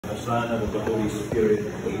Son, and of the Holy Spirit.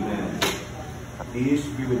 Amen. Peace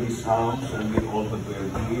be with this house and with all that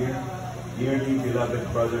dwell here. Dearly beloved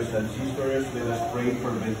brothers and sisters, let us pray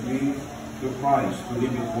fervently to Christ, to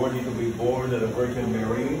deem it worthy to be born of the Virgin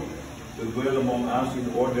Mary, to dwell among us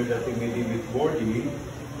in order that we may deem it worthy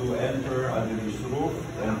to enter under His roof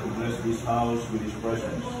and to bless this house with His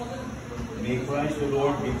presence. May Christ the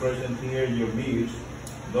Lord be present here in your midst,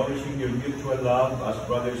 nourishing your mutual love as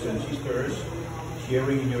brothers and sisters,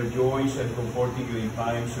 sharing in your joys and comforting you in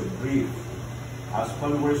times of grief. As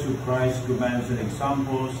followers of Christ's commands and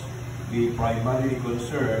examples, be primarily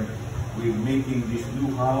concerned with making this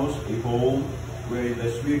new house a home where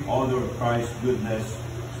the sweet odor of Christ's goodness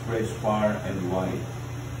spreads far and wide.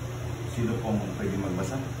 Sino pong pwede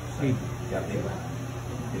magbasa? Si Ate ba?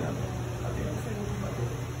 Ate.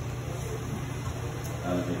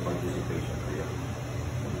 Participation prayer.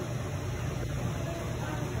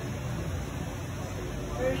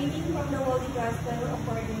 A reading from the Holy Gospel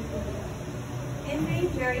according to Luke.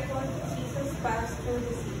 Entering Jericho, Jesus passed through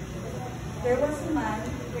the city. There was a man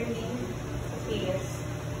named Zacchaeus,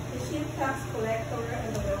 the chief tax collector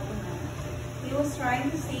and a wealthy man. He was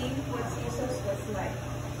trying to see what Jesus was like,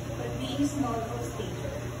 but being small of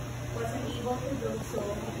stature, wasn't able to do so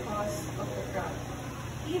because of the crowd.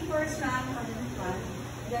 He first ran on in front,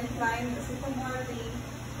 then climbed a sycamore tree,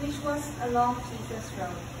 which was along Jesus'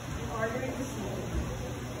 route, in order to see him.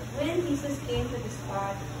 When Jesus came to the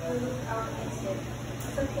spot, he looked out and said,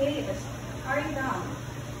 "Zacchaeus, hurry down.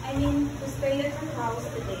 I mean to stay at your house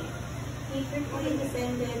today." He quickly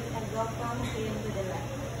descended and welcomed him to the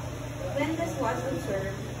light. When this was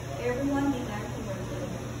observed, everyone began to wonder.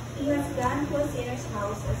 He has gone to a sinner's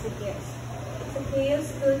house as a guest.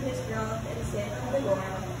 Zacchaeus stood his ground and said to the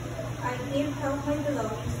Lord, "I give half my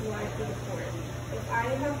belongings to the poor. If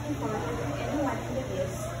I have defrauded anyone in the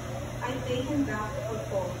abyss, I pay him back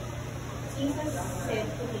fourfold." Jesus said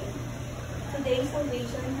to him, "Today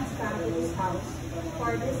salvation has come to this house,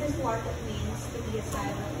 for this is what it means to be a son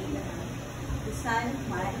of Abraham. The Son of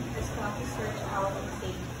Man has come to search out and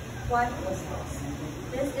save what was lost."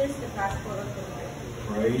 This is the gospel of the Lord.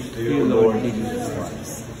 Praise to you, Lord Jesus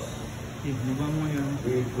Christ.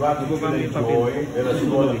 With gratitude and joy, let us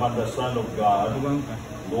call upon the Son of God,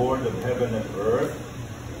 Lord of heaven and earth,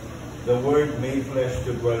 the Word made flesh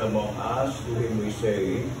to dwell among us, to Him we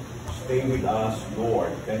say, "Stay with us,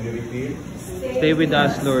 Lord." Can you repeat? Stay with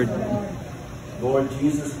us, Lord. Lord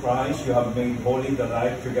Jesus Christ, you have made holy the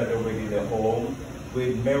life together within the home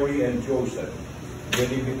with Mary and Joseph. Will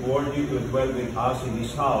it be worthy to dwell with us in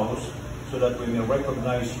this house, so that we may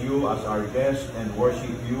recognize you as our guest and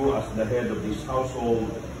worship you as the head of this household,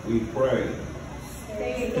 we pray.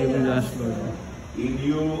 Stay with us, Lord. In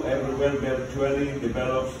you, every well-built dwelling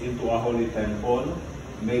develops into a holy temple.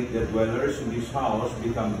 Make the dwellers in this house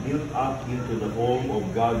become built up into the home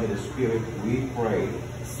of God in the Spirit, we pray.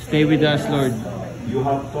 Stay with us, Lord. You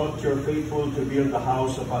have taught your faithful to build a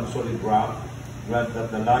house upon solid rock. Grant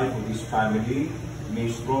that the life of this family may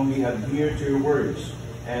strongly adhere to your words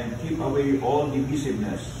and keep away all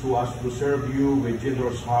divisiveness, so as to serve you with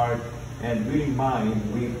generous heart and willing mind,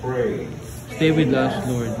 we pray. Stay with us,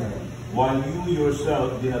 Lord. While you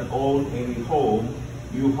yourself did not own any home,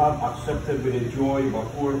 you have accepted with the joy of a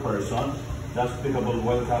poor person the hospitable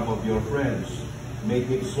welcome of your friends.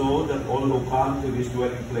 Make it so that all who come to this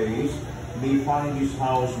dwelling place may find this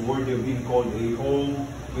house worthy of being called a home.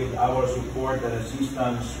 With our support and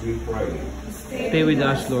assistance, we pray. Stay with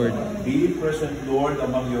us, Lord. Be present, Lord,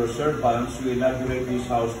 among your servants who inaugurate this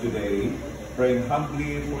house today, praying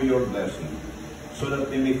humbly for your blessing, so that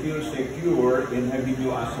they may feel secure in having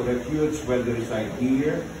you as refuge while they reside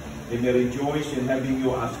here. They may rejoice in having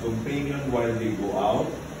you as companion while they go out.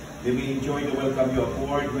 They may enjoy the welcome you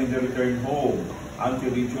afford when they return home,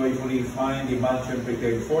 until they joyfully find the mansion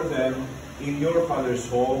prepared for them in your Father's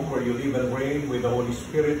home, where you live and reign with the Holy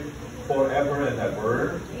Spirit forever and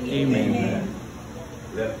ever. Amen.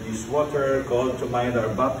 Let this water call to mind our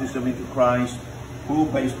baptism into Christ, who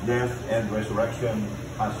by His death and resurrection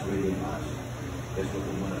has redeemed us. Let's go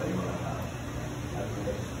muna tayo mga tao.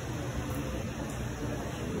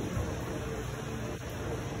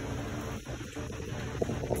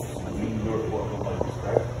 Lord po ako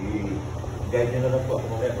mag-start. I-guide nyo na lang po ako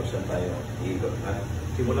mamaya kung saan tayo i-ikot.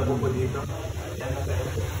 Simulan po dito.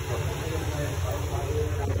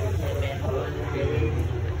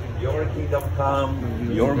 Your kingdom come,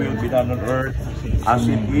 your will be done on earth as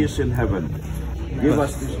it is in heaven. Give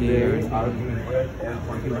us this day our daily bread, and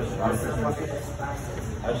forgive us our trespasses,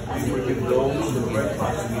 as we forgive those who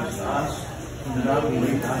trespass against us. Do not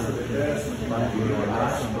lead us into temptation, but deliver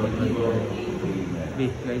us from evil.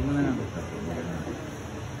 Amen. Guide mo na lang.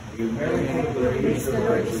 Hail Mary, full of grace, the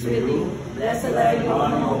Lord is with you. Blessed are you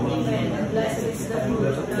among women, and blessed is the fruit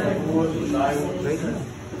of thy womb, Jesus.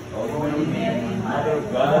 Holy Mary, Mother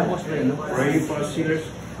of God, pray for us sinners,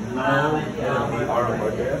 now and at the hour of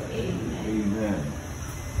our death. Amen.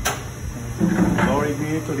 Glory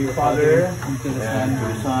be to the Father, and to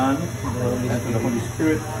the Son, and to the Holy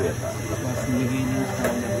Spirit. Was in the beginning,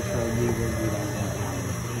 now and ever shall be, world without end.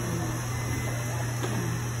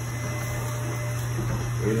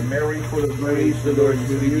 Hail Mary, full of grace, the Lord is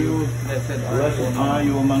with you. Blessed are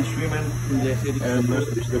you amongst women, and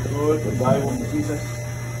blessed is the fruit of thy womb, Jesus.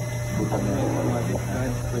 Almighty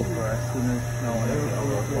God, pray for us sinners, now and at the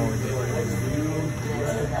hour of our death.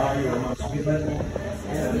 Blessed are you amongst women,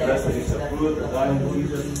 and blessed is the fruit of thy womb,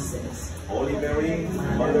 Jesus. Holy Mary,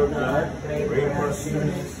 Mother of God, pray for us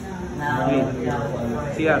sinners, now and at the hour of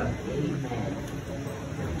our death. CR.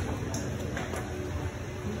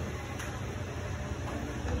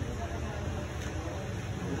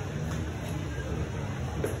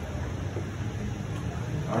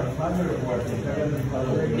 Our Father who art in heaven,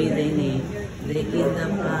 hallowed Be thy name, thy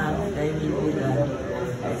kingdom come, thy will be done,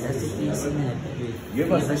 as it is in heaven.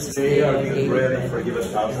 Give us this day our daily bread, and forgive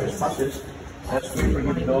us our trespasses, as we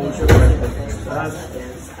forgive those who trespass against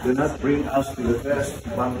us. Do not bring us to the test,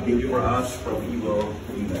 but deliver us from evil.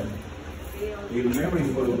 Amen. Hail Mary,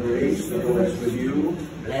 full of grace, the Lord is with you.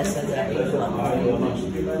 Blessed are you amongst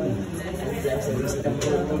women, and blessed is the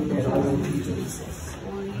fruit of thy womb, Jesus.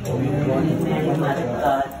 Holy Mary, Mother of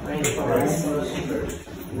God, pray for us sinners,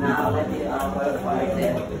 now at the hour of our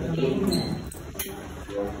death. Amen.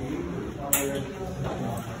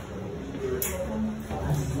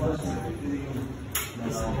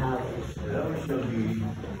 Never shall be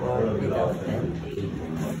world without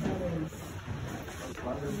end.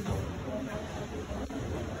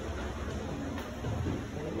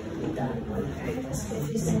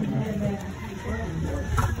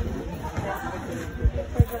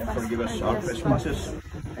 Forgive us our trespasses,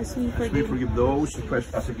 As we as we forgive those who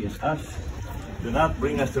trespass against us. Do not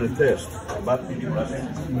bring us to the test, but deliver us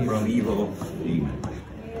from evil. Amen.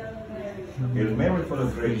 Hail Mary, full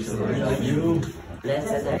of grace, the Lord is with you.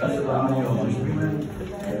 Blessed are Blessed you are you among amongst women,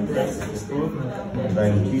 women, and blessed is the fruit of thy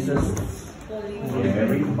womb, Jesus. Holy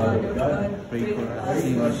Mary, Mother of God, Pray for us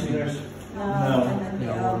pray for us sinners, sinners, now and at the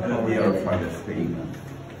hour of our death. Amen.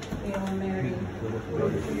 Hail Mary,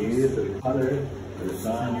 Glory be to the Father, to the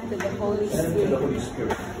Son, and to the Holy and to the Spirit, Holy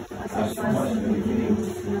Spirit, as it was in the beginning,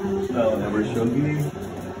 now and ever shall be,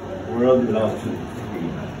 world without end.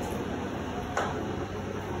 Amen.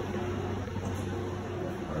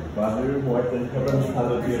 Our Father, who art in heaven,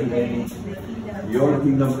 hallowed be your name. Your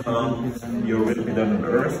kingdom come, your will be done on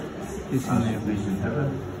earth, is in as heaven. it is in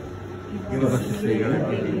heaven. Give us this day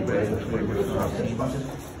our daily bread, and forgive us our trespasses.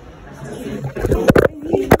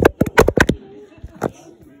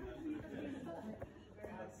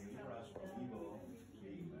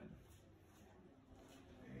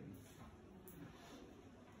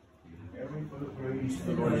 Mary, full of grace,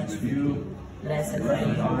 the Lord is with you. Blessed are Blessed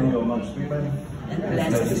you are you amongst women, and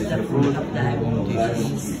blessed is the fruit of thy womb,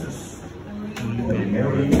 Jesus. Jesus. Hail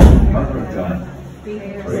Mary, Mother of God,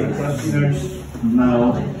 pray for us sinners,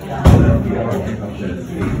 now and at the hour of our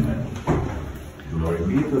death. Amen. Glory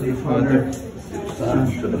be to the Father, to the Son,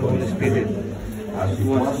 and to the Holy Spirit, as it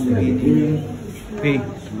was in the beginning, Pray.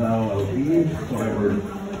 now will be, forever.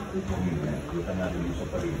 Amen. Lutan natin yung sa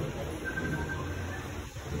paribo.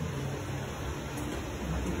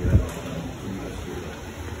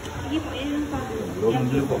 Sige po, yun pa. Lord,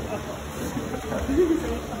 ng po.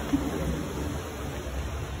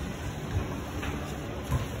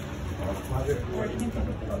 Our Father, who art in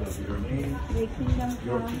heaven, hallowed be your name. Thy kingdom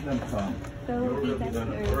Your come, kingdom come. thy Your will be done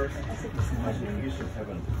on earth as it is in as it heaven. is in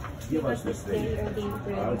heaven. Give us this day our daily our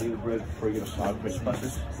bread. daily bread. Forgive us our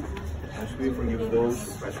trespasses, as we forgive those who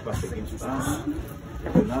trespass against us.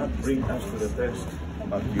 Do not bring us to the test,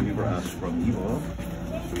 but deliver us from evil.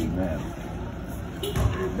 Amen.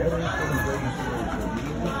 Mary, full of grace, the Lord is with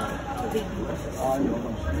you. Blessed are you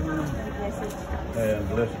amongst women, and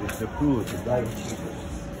blessed is the fruit of thy womb, Jesus.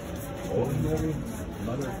 Holy Mary,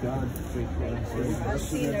 Mother of God, pray for us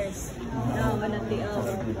sinners, Now and at the hour.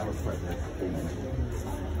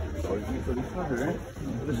 Glory be to the Father,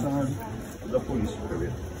 to the Son, to the Holy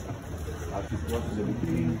Spirit, as it was in the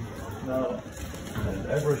beginning, now, and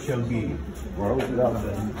ever shall be, world without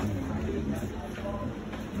end.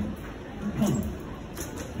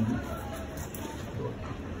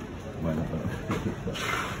 Bueno,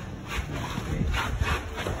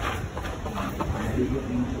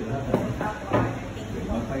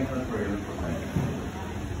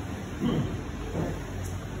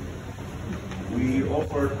 we all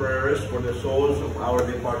offer prayers for the souls of our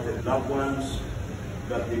departed loved ones,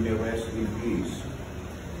 that they may rest in peace.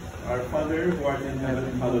 Our Father, who art in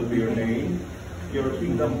heaven, hallowed be your name. Your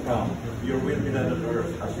kingdom come, your will be done on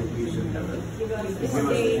earth as it is in heaven. Give us this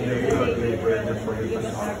day our daily bread, and forgive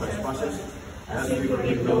us our trespasses, as we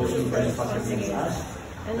forgive those who trespass against us.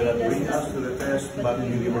 And do not bring us to the test, but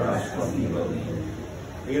deliver us from evil.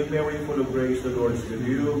 Hail Mary, full of grace, the Lord is with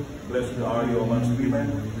you. Blessed are you amongst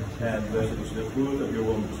women, and blessed is the fruit of your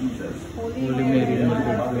womb, Jesus. Holy Mary,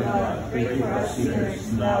 Mother of God, God, pray pray for us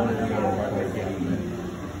sinners, now and at the hour of our death. Amen.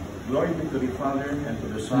 Glory be to the Father, and to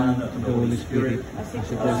the Son, and to the Holy Spirit, as it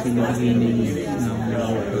was in the beginning, is now, and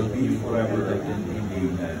now ever and will will be be, forever. world without end.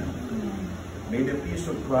 Amen. May the peace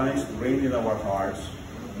of Christ reign in our hearts.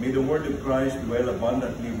 May the word of Christ dwell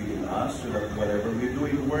abundantly within us, so that whatever we do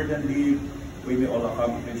in word and deed, we may all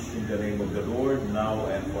accomplish in the name of the Lord, now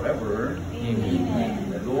and forever.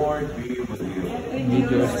 Amen. The Lord be with you. With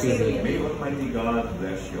your spirit. May Almighty God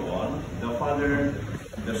bless you all, the Father,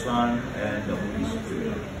 the Son, and the Holy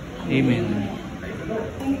Spirit. Amen.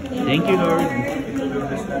 Thank you, Lord.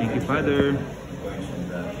 Thank you, Father.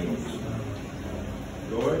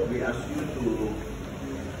 Lord, we ask you to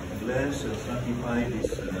bless and sanctify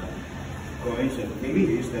these coins and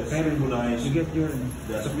babies that symbolize the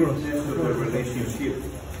sweetness of the relationship.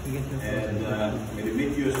 And may they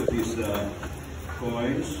make use of these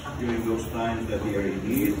coins during those times that they are in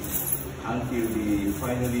need, until we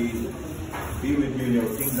finally be with you in your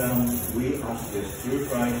kingdom. We ask this through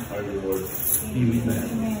Christ our Lord.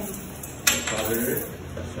 Amen. The Father,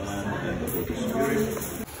 the Son, and the Holy Spirit.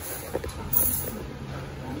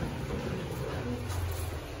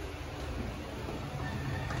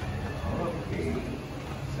 Okay.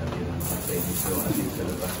 Sabi naman sa inyo ito, asin sa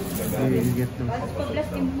labas ng Pa-bless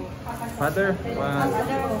din po. Father,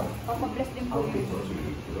 Pa-bless din po. Okay, so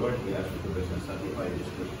Lord, we ask you to bless and sanctify this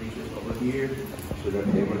precious over here, so that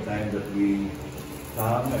every time that we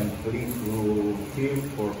come and plead to Him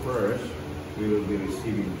for prayers, we will be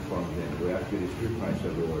receiving from them. We ask you this through Christ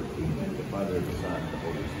our Lord. Amen. The Father, the Son, and the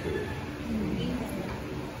Holy Spirit.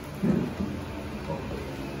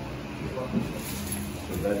 Okay.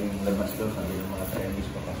 So daling labas daw, sabi ng mga Chinese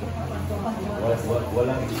papasok.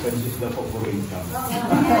 Walang expenses na po for income.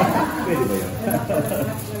 Pwede ba yan?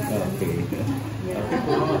 Okay. Okay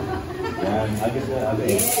po. Yan, agad na,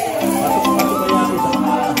 agad. Pasok tayo natin sa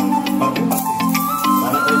mga pagkipati.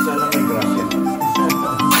 Para tayo sa lang may grasya.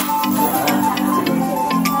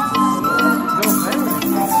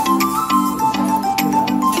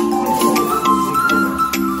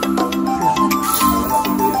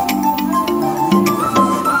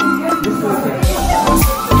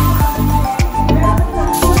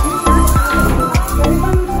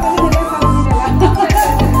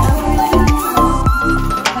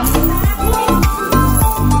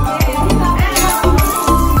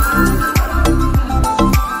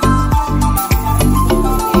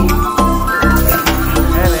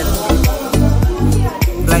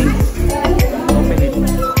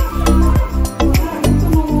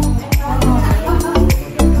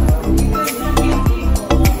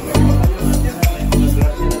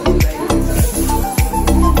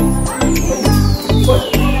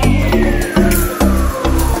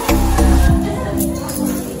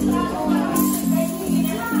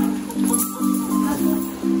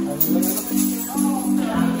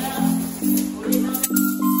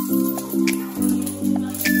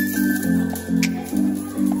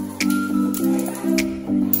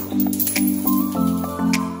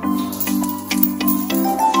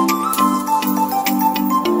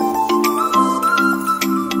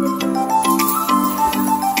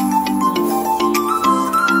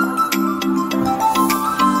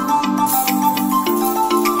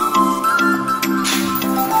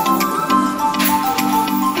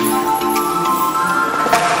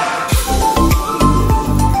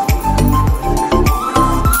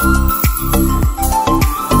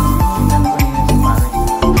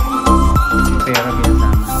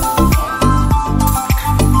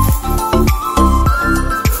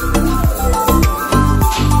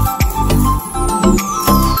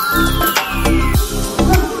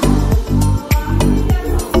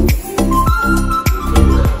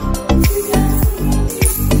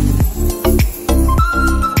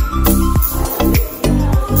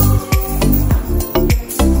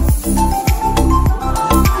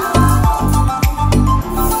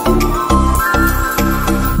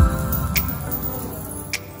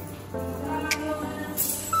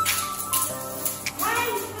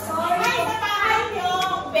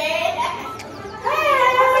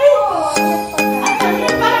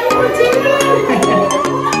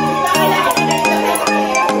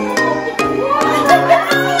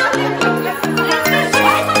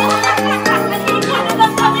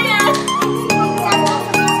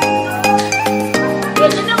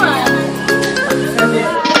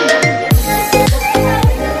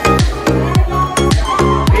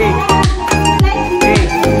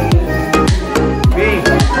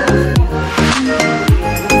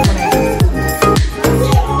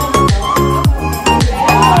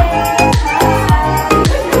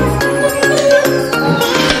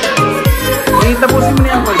 Ano mo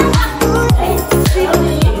na yan, boys? Thank you.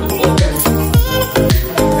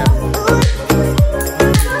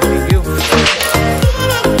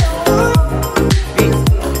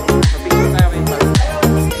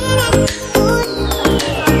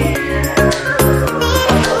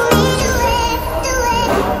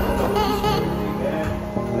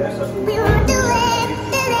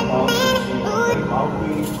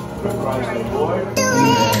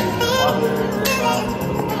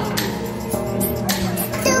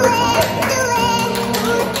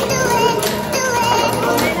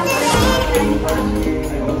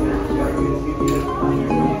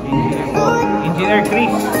 Engineer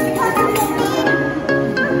Chris.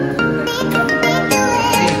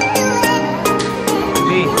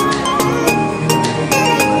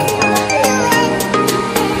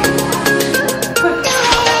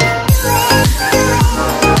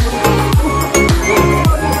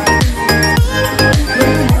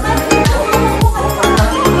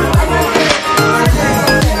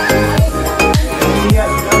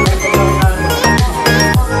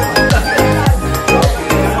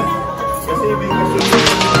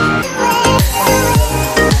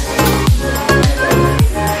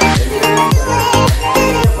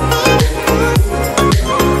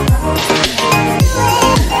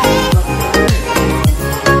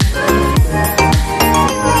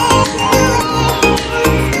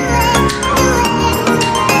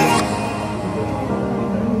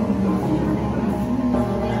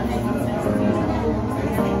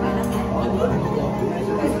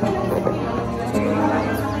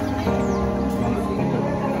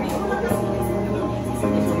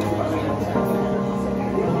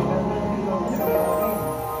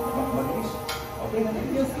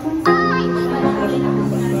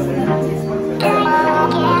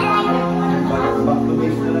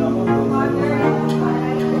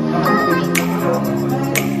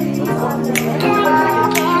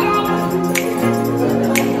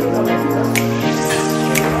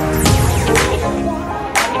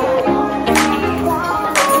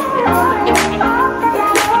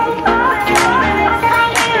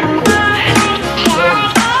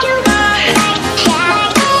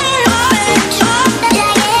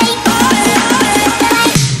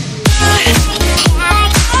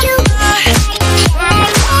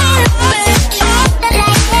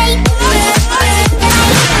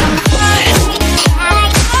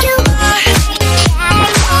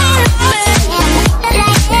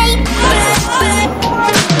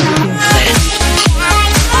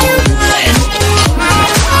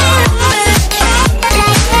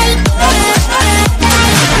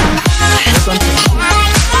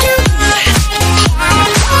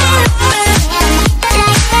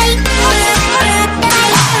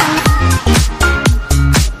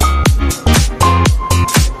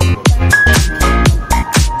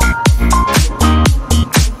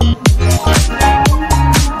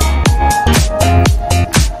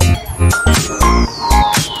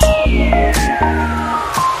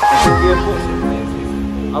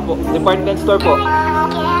 Apo, department store po.